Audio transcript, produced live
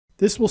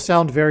This will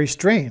sound very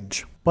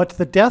strange, but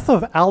the death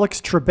of Alex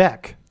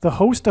Trebek, the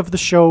host of the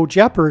show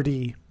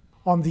Jeopardy,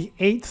 on the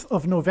 8th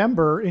of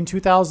November in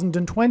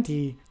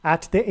 2020,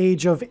 at the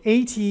age of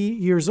 80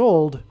 years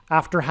old,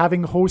 after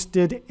having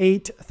hosted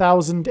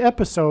 8,000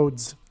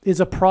 episodes,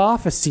 is a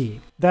prophecy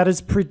that is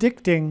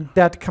predicting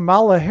that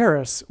Kamala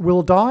Harris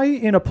will die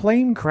in a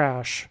plane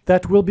crash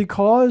that will be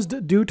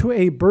caused due to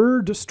a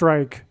bird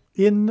strike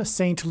in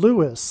St.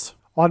 Louis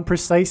on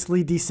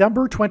precisely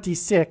December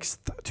 26th,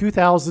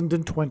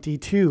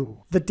 2022.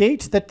 The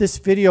date that this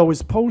video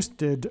is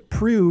posted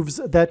proves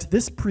that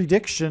this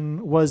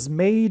prediction was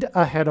made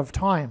ahead of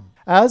time,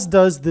 as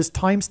does this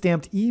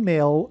timestamped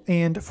email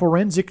and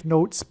forensic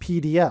notes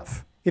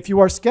PDF. If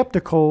you are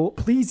skeptical,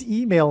 please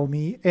email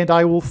me and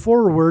I will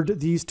forward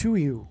these to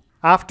you.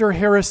 After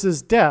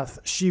Harris's death,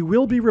 she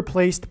will be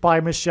replaced by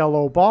Michelle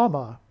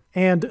Obama,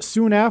 and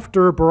soon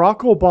after, Barack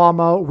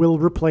Obama will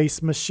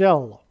replace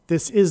Michelle.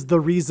 This is the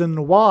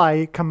reason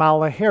why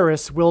Kamala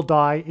Harris will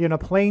die in a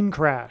plane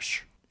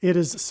crash. It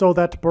is so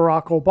that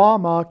Barack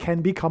Obama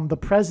can become the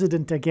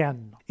president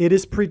again. It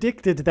is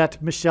predicted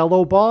that Michelle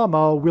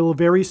Obama will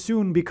very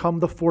soon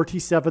become the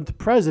 47th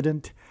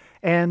president,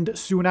 and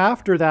soon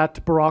after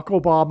that, Barack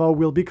Obama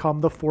will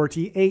become the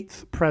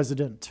 48th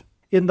president.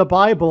 In the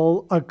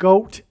Bible, a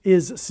goat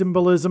is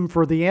symbolism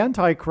for the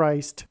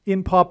Antichrist.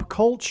 In pop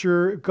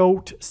culture,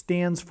 goat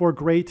stands for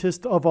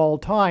greatest of all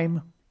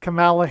time.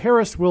 Kamala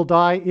Harris will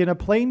die in a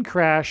plane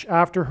crash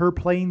after her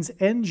plane's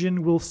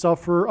engine will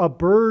suffer a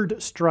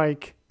bird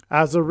strike.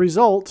 As a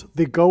result,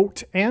 the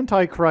GOAT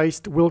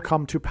Antichrist will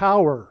come to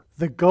power.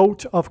 The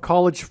GOAT of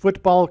college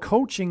football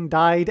coaching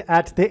died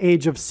at the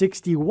age of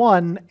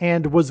 61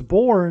 and was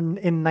born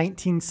in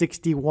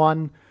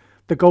 1961.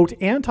 The GOAT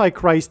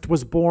Antichrist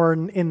was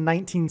born in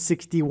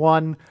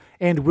 1961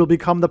 and will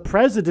become the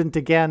president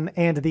again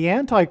and the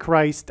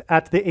Antichrist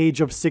at the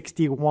age of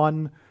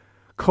 61.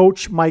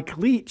 Coach Mike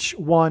Leach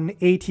won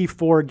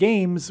 84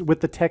 games with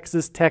the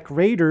Texas Tech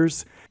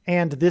Raiders,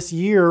 and this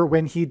year,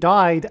 when he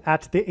died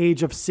at the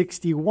age of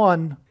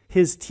 61,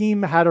 his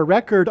team had a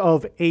record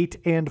of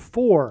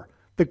 8-4.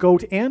 The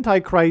GOAT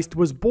Antichrist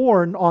was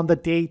born on the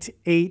date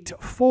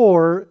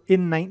 8-4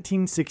 in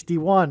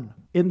 1961.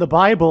 In the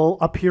Bible,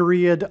 a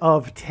period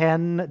of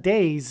 10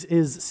 days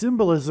is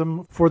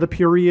symbolism for the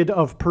period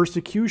of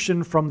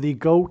persecution from the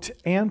GOAT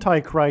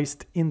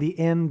Antichrist in the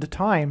end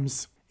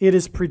times. It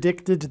is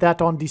predicted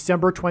that on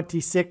December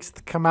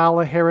 26th,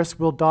 Kamala Harris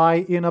will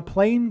die in a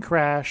plane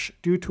crash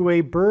due to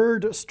a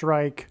bird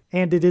strike,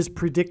 and it is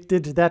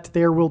predicted that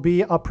there will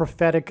be a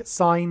prophetic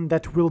sign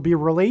that will be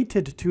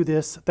related to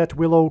this that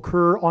will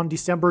occur on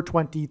December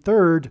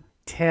 23rd,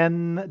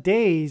 10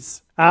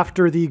 days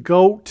after the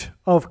GOAT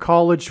of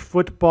college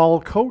football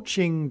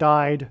coaching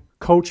died.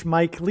 Coach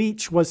Mike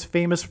Leach was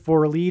famous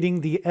for leading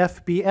the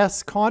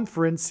FBS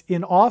conference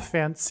in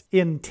offense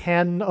in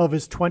 10 of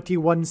his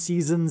 21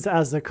 seasons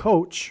as a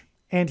coach,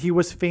 and he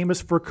was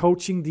famous for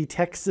coaching the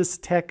Texas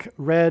Tech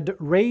Red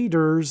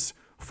Raiders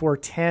for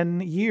 10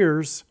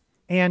 years,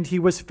 and he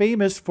was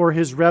famous for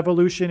his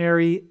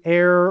revolutionary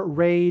air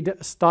raid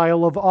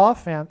style of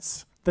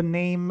offense. The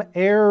name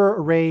Air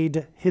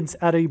Raid hints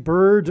at a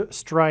bird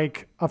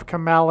strike of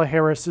Kamala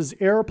Harris's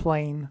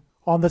airplane.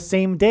 On the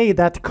same day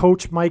that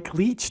Coach Mike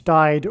Leach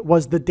died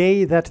was the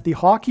day that the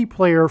hockey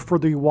player for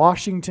the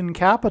Washington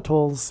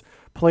Capitals,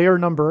 player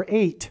number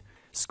 8,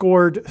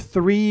 scored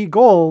 3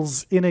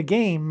 goals in a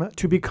game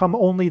to become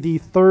only the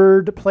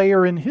 3rd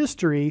player in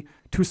history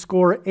to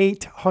score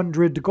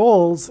 800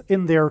 goals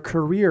in their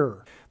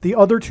career. The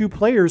other 2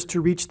 players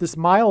to reach this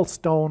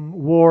milestone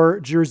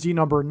wore jersey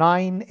number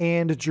 9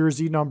 and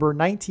jersey number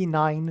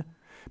 99,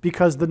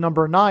 because the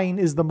number 9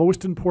 is the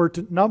most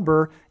important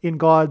number in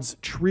God's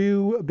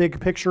true big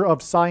picture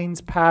of signs,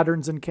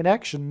 patterns, and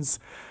connections,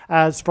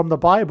 as from the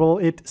Bible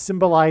it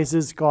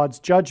symbolizes God's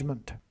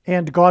judgment.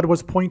 And God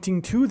was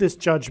pointing to this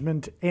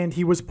judgment, and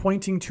he was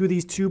pointing to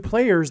these 2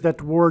 players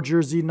that wore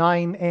jersey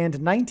 9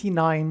 and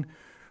 99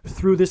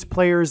 through this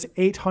player's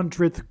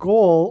 800th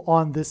goal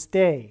on this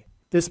day.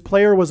 This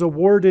player was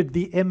awarded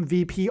the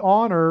MVP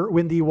honor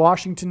when the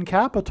Washington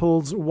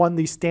Capitals won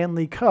the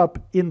Stanley Cup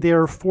in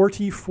their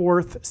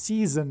 44th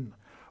season,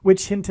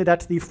 which hinted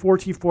at the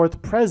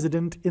 44th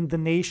president in the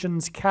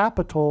nation's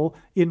capital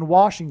in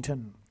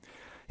Washington.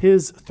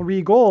 His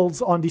 3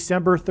 goals on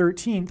December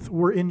 13th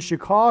were in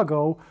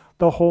Chicago,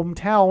 the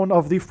hometown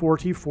of the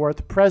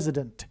 44th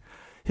president.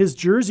 His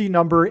jersey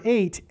number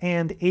 8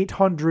 and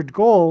 800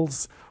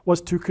 goals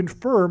was to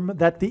confirm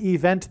that the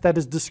event that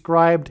is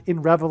described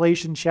in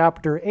Revelation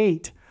chapter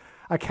 8,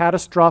 a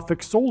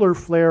catastrophic solar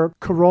flare,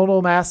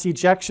 coronal mass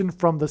ejection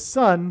from the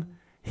sun,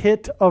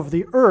 hit of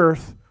the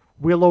earth,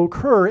 will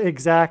occur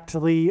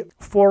exactly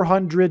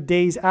 400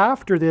 days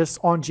after this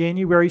on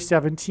January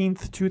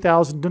 17th,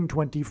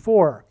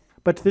 2024.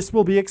 But this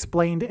will be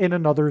explained in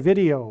another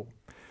video.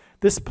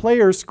 This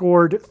player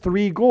scored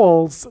 3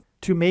 goals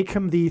to make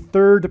him the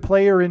 3rd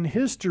player in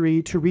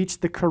history to reach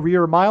the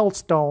career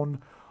milestone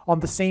on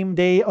the same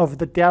day of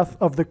the death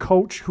of the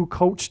coach who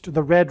coached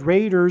the Red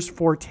Raiders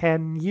for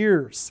 10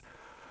 years.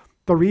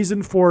 The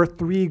reason for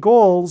 3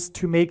 goals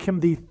to make him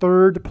the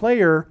 3rd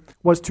player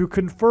was to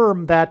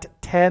confirm that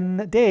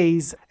 10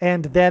 days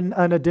and then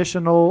an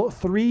additional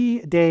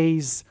 3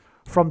 days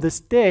from this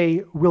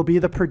day will be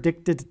the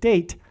predicted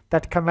date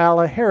that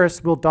Kamala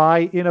Harris will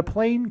die in a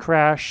plane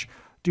crash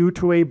due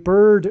to a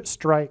bird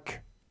strike.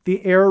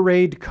 The air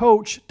raid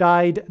coach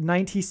died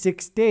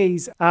 96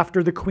 days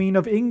after the Queen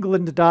of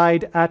England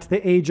died at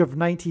the age of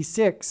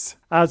 96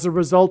 as a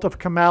result of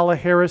Kamala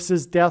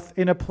Harris's death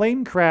in a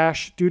plane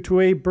crash due to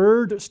a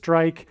bird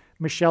strike.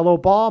 Michelle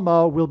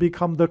Obama will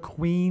become the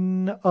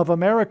Queen of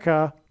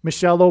America.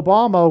 Michelle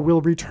Obama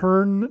will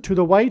return to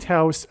the White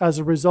House as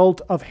a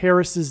result of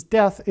Harris's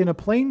death in a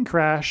plane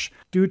crash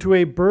due to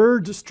a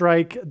bird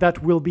strike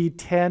that will be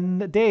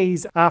 10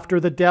 days after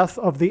the death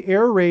of the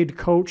air raid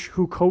coach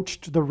who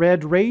coached the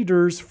Red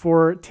Raiders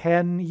for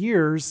 10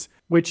 years,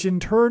 which in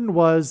turn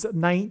was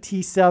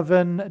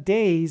 97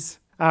 days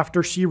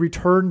after she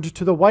returned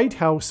to the White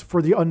House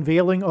for the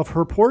unveiling of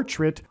her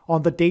portrait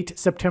on the date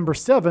September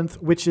 7th,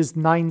 which is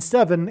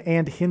 9/7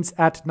 and hints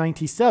at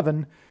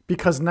 97,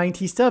 because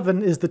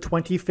 97 is the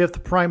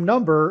 25th prime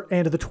number,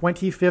 and the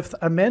 25th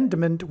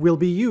Amendment will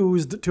be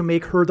used to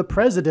make her the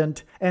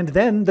president, and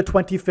then the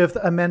 25th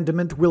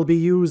Amendment will be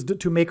used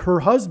to make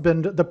her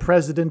husband the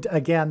president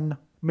again.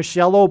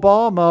 Michelle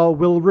Obama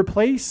will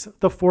replace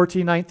the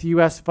 49th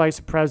U.S. Vice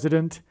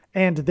President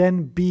and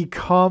then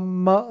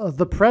become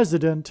the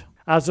president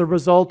as a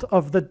result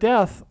of the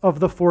death of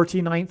the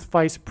 49th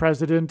Vice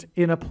President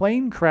in a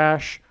plane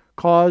crash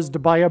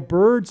caused by a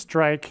bird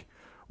strike,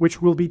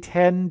 which will be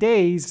 10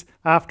 days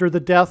after the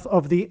death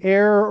of the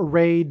air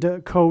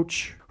raid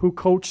coach who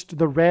coached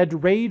the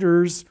Red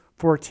Raiders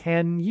for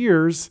 10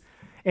 years,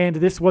 and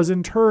this was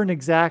in turn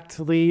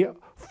exactly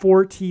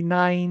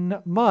 49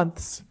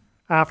 months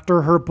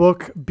after her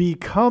book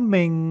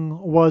Becoming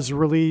was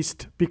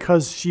released,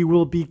 because she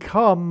will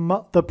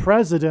become the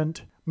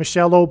president.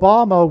 Michelle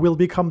Obama will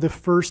become the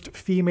first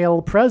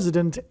female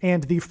president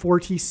and the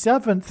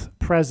 47th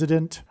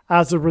president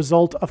as a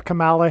result of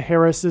Kamala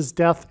Harris's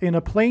death in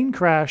a plane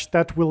crash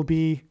that will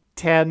be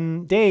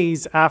 10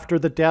 days after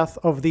the death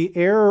of the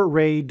air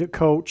raid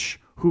coach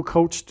who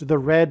coached the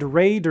Red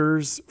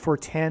Raiders for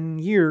 10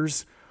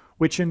 years,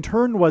 which in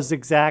turn was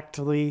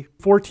exactly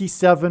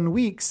 47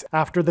 weeks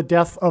after the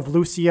death of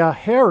Lucia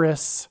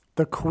Harris,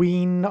 the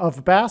queen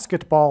of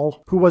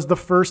basketball, who was the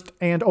first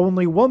and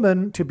only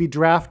woman to be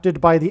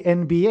drafted by the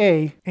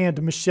NBA,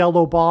 and Michelle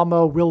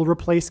Obama will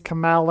replace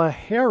Kamala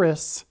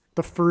Harris,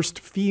 the first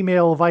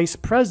female vice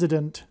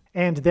president,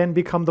 and then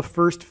become the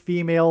first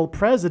female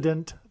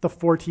president, the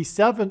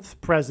 47th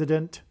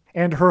president,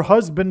 and her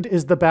husband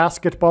is the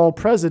basketball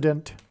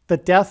president. The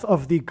death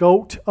of the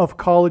GOAT of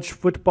college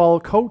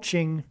football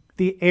coaching,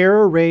 the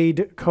air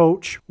raid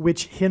coach,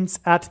 which hints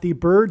at the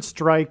bird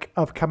strike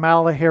of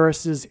Kamala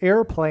Harris's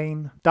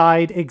airplane,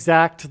 died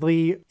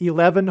exactly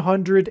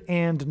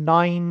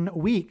 1,109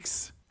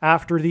 weeks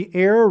after the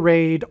air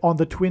raid on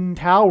the Twin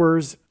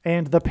Towers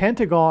and the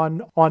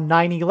Pentagon on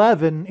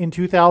 9/11 in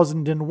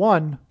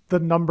 2001. The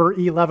number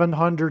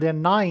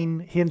 1109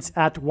 hints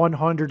at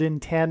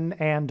 110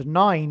 and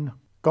 9.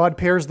 God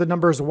pairs the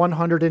numbers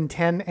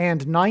 110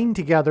 and 9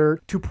 together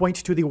to point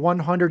to the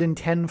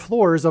 110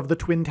 floors of the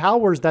Twin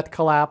Towers that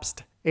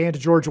collapsed, and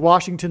George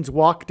Washington's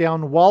walk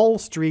down Wall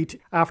Street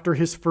after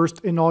his first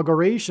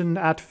inauguration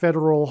at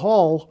Federal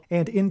Hall,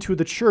 and into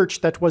the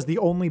church that was the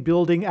only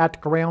building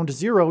at Ground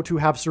Zero to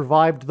have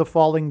survived the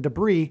falling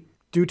debris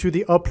due to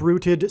the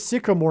uprooted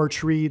sycamore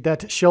tree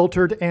that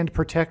sheltered and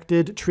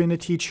protected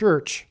Trinity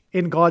Church.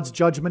 In God's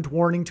judgment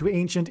warning to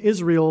ancient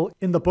Israel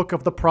in the book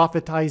of the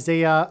prophet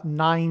Isaiah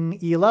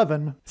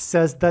 9:11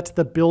 says that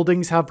the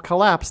buildings have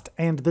collapsed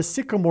and the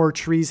sycamore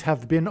trees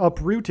have been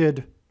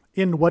uprooted.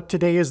 In what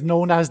today is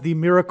known as the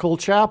Miracle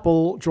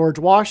Chapel, George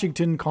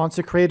Washington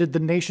consecrated the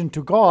nation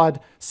to God,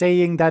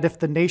 saying that if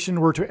the nation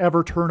were to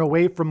ever turn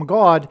away from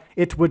God,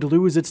 it would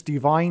lose its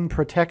divine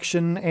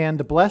protection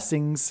and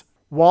blessings.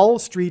 Wall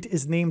Street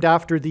is named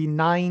after the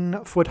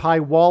 9-foot-high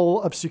wall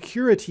of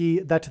security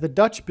that the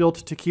Dutch built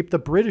to keep the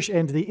British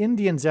and the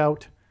Indians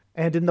out.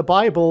 And in the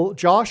Bible,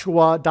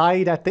 Joshua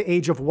died at the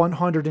age of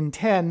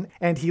 110,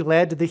 and he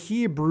led the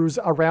Hebrews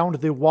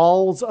around the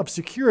walls of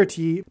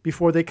security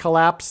before they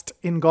collapsed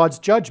in God's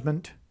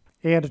judgment.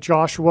 And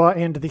Joshua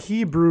and the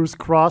Hebrews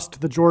crossed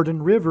the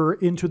Jordan River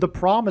into the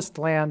Promised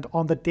Land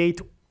on the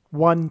date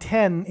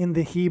 110 in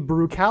the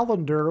Hebrew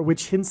calendar,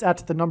 which hints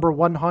at the number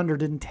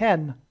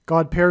 110.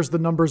 God pairs the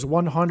numbers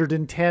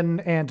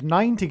 110 and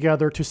 9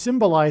 together to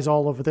symbolize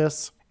all of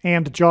this.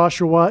 And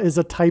Joshua is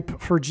a type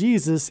for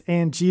Jesus,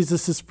 and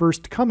Jesus'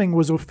 first coming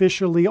was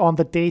officially on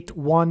the date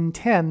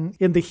 110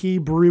 in the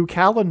Hebrew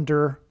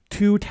calendar.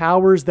 2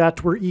 towers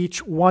that were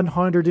each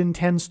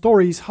 110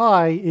 stories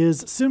high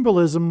is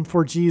symbolism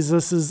for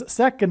Jesus'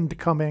 second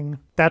coming.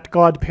 That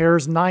God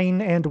pairs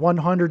 9 and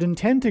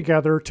 110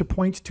 together to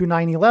point to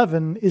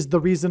 9/11 is the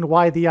reason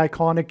why the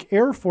iconic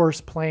Air Force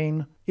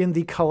plane in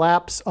the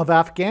collapse of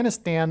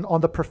Afghanistan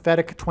on the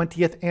prophetic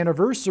 20th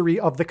anniversary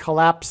of the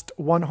collapsed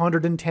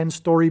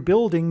 110-story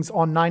buildings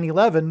on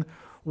 9/11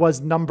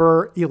 was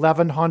number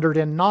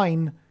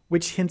 1109,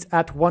 which hints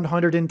at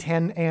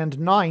 110 and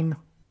 9.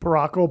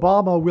 Barack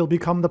Obama will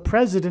become the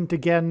president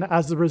again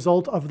as a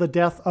result of the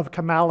death of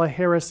Kamala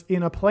Harris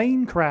in a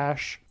plane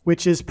crash,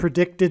 which is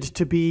predicted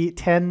to be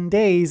 10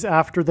 days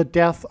after the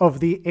death of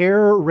the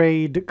air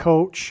raid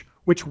coach,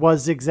 which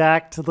was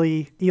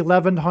exactly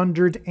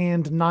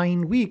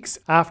 1,109 weeks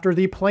after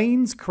the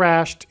planes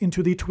crashed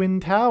into the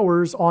Twin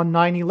Towers on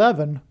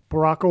 9/11.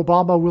 Barack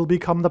Obama will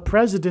become the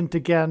president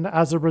again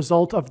as a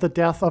result of the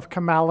death of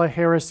Kamala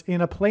Harris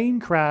in a plane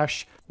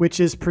crash, which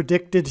is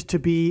predicted to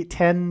be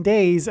 10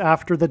 days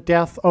after the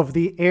death of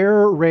the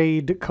air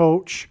raid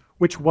coach,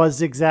 which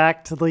was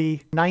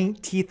exactly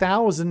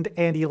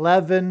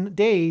 90,011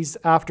 days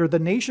after the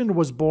nation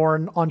was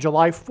born on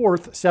July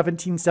 4th,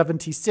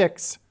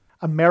 1776.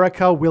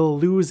 America will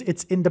lose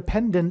its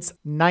independence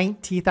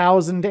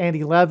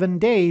 90,011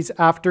 days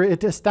after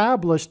it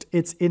established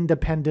its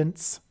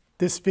independence.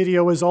 This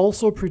video is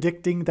also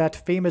predicting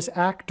that famous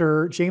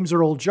actor James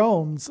Earl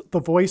Jones, the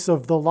voice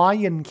of the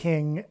Lion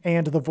King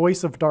and the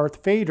voice of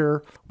Darth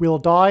Vader, will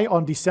die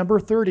on December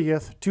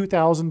 30th,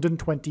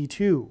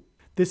 2022.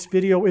 This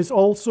video is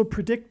also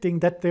predicting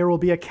that there will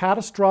be a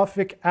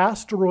catastrophic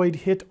asteroid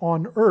hit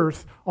on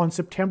Earth on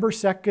September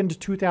 2nd,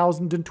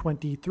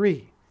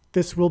 2023.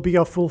 This will be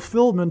a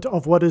fulfillment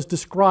of what is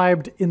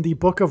described in the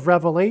book of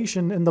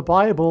Revelation in the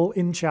Bible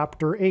in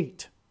chapter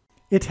 8.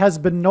 It has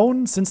been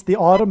known since the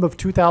autumn of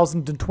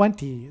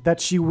 2020 that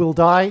she will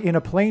die in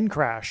a plane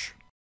crash.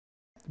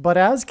 But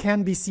as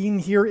can be seen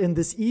here in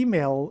this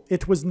email,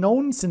 it was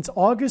known since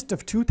August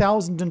of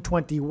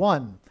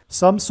 2021.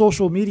 Some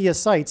social media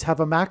sites have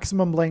a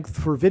maximum length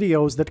for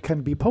videos that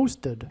can be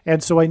posted,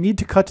 and so I need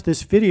to cut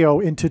this video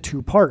into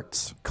 2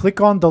 parts.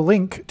 Click on the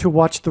link to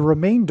watch the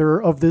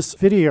remainder of this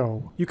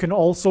video. You can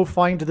also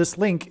find this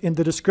link in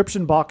the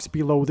description box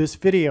below this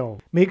video.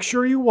 Make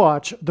sure you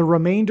watch the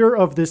remainder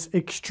of this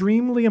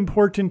extremely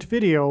important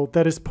video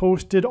that is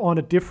posted on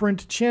a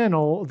different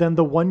channel than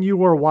the one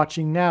you are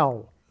watching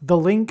now. The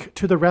link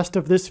to the rest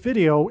of this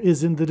video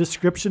is in the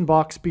description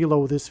box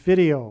below this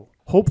video.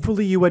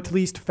 Hopefully you at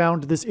least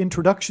found this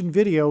introduction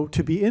video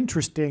to be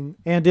interesting,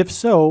 and if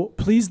so,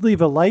 please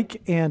leave a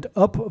like and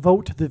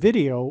upvote the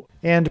video,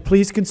 and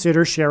please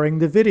consider sharing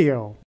the video.